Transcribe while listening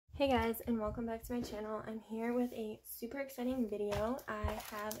Hey guys, and welcome back to my channel. I'm here with a super exciting video. I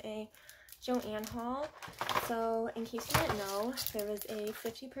have a Joann haul. So in case you didn't know, there was a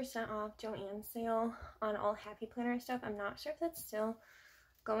 50% off Joann sale on all Happy Planner stuff. I'm not sure if that's still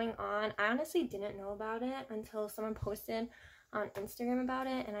going on. I honestly didn't know about it until someone posted on Instagram about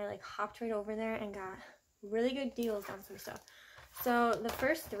it, and I like hopped right over there and got really good deals on some stuff. So the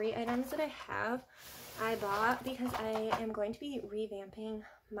first 3 items that I have, I bought because I am going to be revamping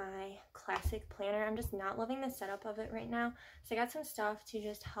my classic planner. I'm just not loving the setup of it right now. So I got some stuff to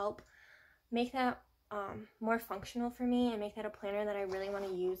just help make that more functional for me and make that a planner that I really want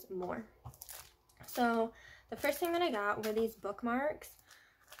to use more. So the first thing that I got were these bookmarks.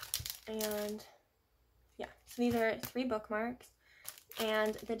 And yeah, so these are 3 bookmarks.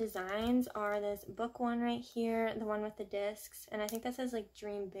 And the designs are this book one right here, the one with the discs, and I think that says like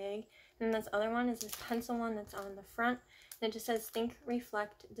Dream Big. And then this other one is this pencil one that's on the front, and it just says Think,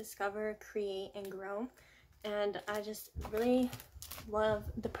 Reflect, Discover, Create, and Grow. And I just really love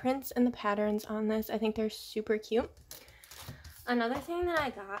the prints and the patterns on this. I think they're super cute. Another thing that I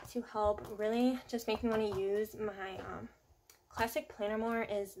got to help really just make me want to use my classic planner more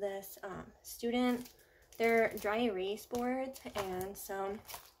is this they're dry erase boards, and so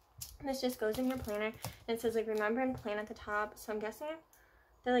this just goes in your planner, and it says like remember and plan at the top. So I'm guessing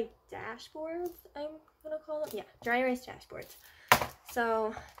they're like dashboards, I'm gonna call them. Yeah, dry erase dashboards.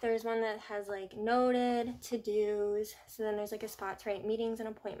 So there's one that has like noted, to-dos, so then there's like a spot to write meetings and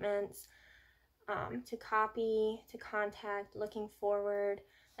appointments, to copy, to contact, looking forward,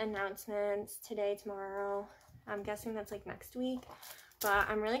 announcements, today, tomorrow. I'm guessing that's like next week. But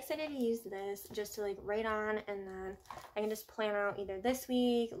I'm really excited to use this just to like write on, and then I can just plan out either this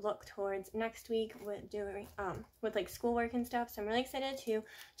week, look towards next week with doing with like schoolwork and stuff. So I'm really excited to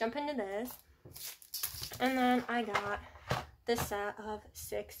jump into this. And then I got this set of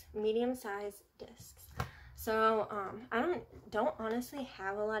 6 medium-sized discs. So I don't honestly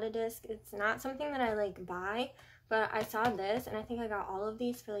have a lot of discs. It's not something that I like buy, but I saw this and I think I got all of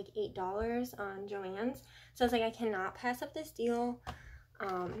these for like $8 on Joann's. So I was like, I cannot pass up this deal.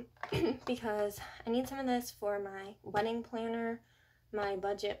 Because I need some of this for my wedding planner, my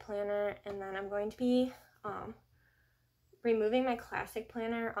budget planner, and then I'm going to be removing my classic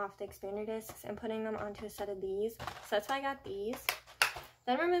planner off the expander discs and putting them onto a set of these. So that's why I got these.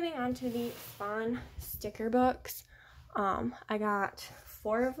 Then we're moving on to the Fun sticker books. I got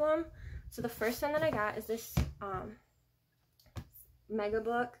 4 of them. So the first one that I got is this mega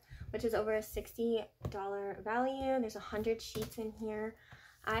book, which is over a $60 value. There's 100 sheets in here.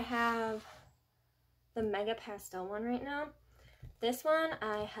 I have the Mega Pastel one right now. This one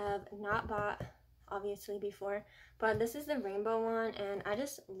I have not bought, obviously, before, but this is the rainbow one, and I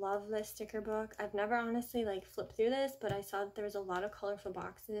just love this sticker book. I've never honestly like flipped through this, but I saw that there was a lot of colorful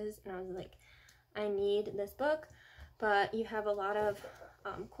boxes, and I was like, I need this book. But you have a lot of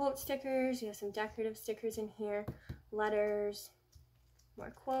quote stickers, you have some decorative stickers in here, letters, more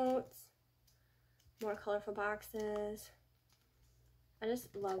quotes, more colorful boxes. I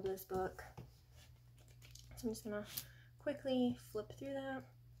just love this book. So I'm just gonna quickly flip through that.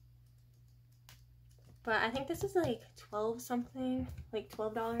 But I think this is like $12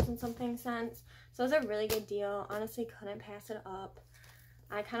 and something cents. So it was a really good deal. Honestly, couldn't pass it up.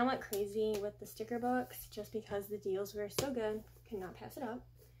 I kind of went crazy with the sticker books just because the deals were so good. Could not pass it up.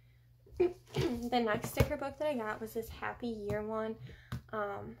 The next sticker book that I got was this Happy Year one.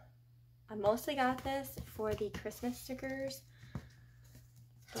 I mostly got this for the Christmas stickers.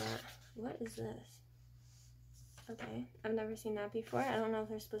 But what is this? Okay, I've never seen that before. I don't know if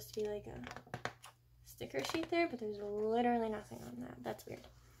there's supposed to be like a sticker sheet there, but there's literally nothing on that. That's weird.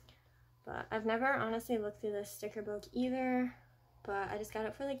 But I've never honestly looked through this sticker book either, but I just got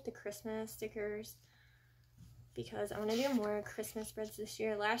it for like the Christmas stickers because I want to do more Christmas spreads this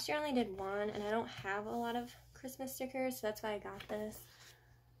year. Last year I only did 1, and I don't have a lot of Christmas stickers, so that's why I got this.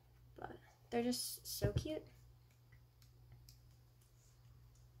 But they're just so cute.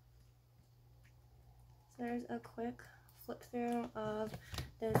 So there's a quick flip through of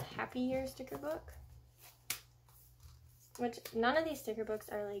this Happy Year sticker book, which none of these sticker books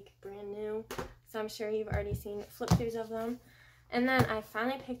are like brand new, so I'm sure you've already seen flip throughs of them. And then I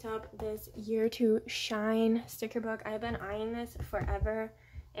finally picked up this Year to Shine sticker book. I've been eyeing this forever,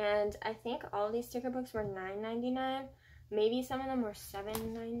 and I think all of these sticker books were $9.99. Maybe some of them were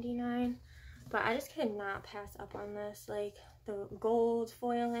 $7.99, but I just could not pass up on this. Like the gold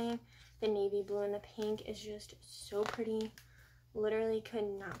foiling, the navy blue, and the pink is just so pretty. Literally could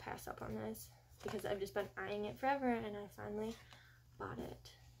not pass up on this because I've just been eyeing it forever, and I finally bought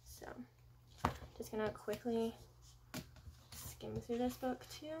it. So just gonna quickly skim through this book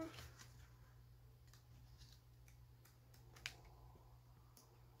too.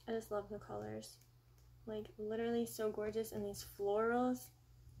 I just love the colors. Like, literally so gorgeous, and these florals.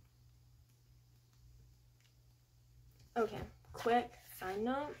 Okay, quick side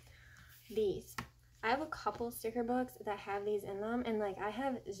note. These. I have a couple sticker books that have these in them, and like I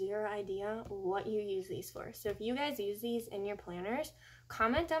have zero idea what you use these for. So if you guys use these in your planners,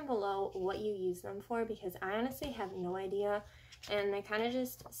 comment down below what you use them for, because I honestly have no idea, and they kind of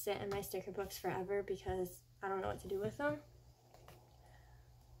just sit in my sticker books forever because I don't know what to do with them.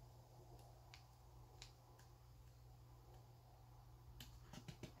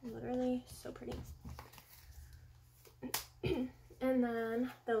 Literally so pretty. And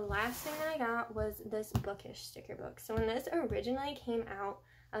then the last thing that I got was this bookish sticker book. So when this originally came out,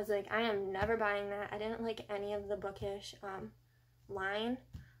 I was like, I am never buying that. I didn't like any of the bookish line.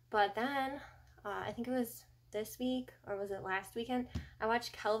 But then, I think it was this week, or was it last weekend, I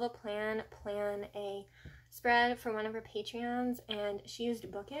watched Kelva plan a spread for one of her Patreons, and she used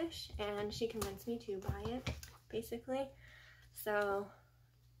bookish, and she convinced me to buy it, basically. So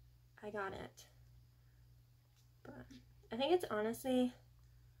I got it. But I think it's honestly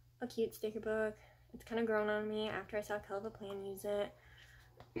a cute sticker book. It's kind of grown on me after I saw Kelva Plan use it.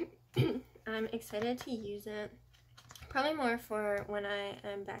 I'm excited to use it. Probably more for when I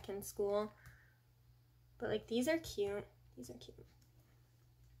am back in school. But like, these are cute. These are cute.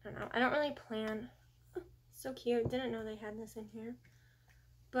 I don't know. I don't really plan. Oh, so cute. Didn't know they had this in here.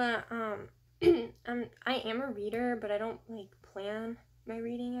 But I am a reader, but I don't like plan my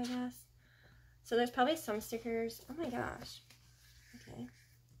reading, I guess. So there's probably some stickers. Oh my gosh. Okay.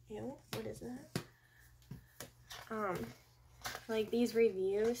 Ew, what is that? Like these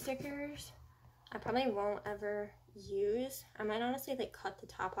review stickers, I probably won't ever use. I might honestly like cut the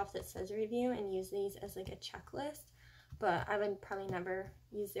top off that says review and use these as like a checklist. But I would probably never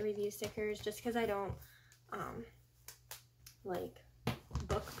use the review stickers just because I don't, like,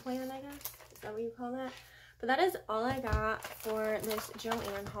 book plan, I guess. Is that what you call that? But that is all I got for this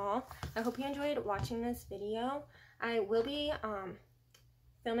Joann haul. I hope you enjoyed watching this video. I will be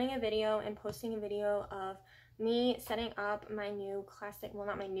filming a video and posting a video of me setting up my new classic, well,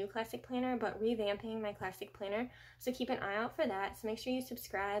 not my new classic planner, but revamping my classic planner. So keep an eye out for that. So make sure you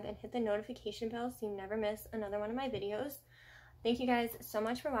subscribe and hit the notification bell so you never miss another one of my videos. Thank you guys so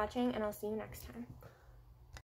much for watching, and I'll see you next time.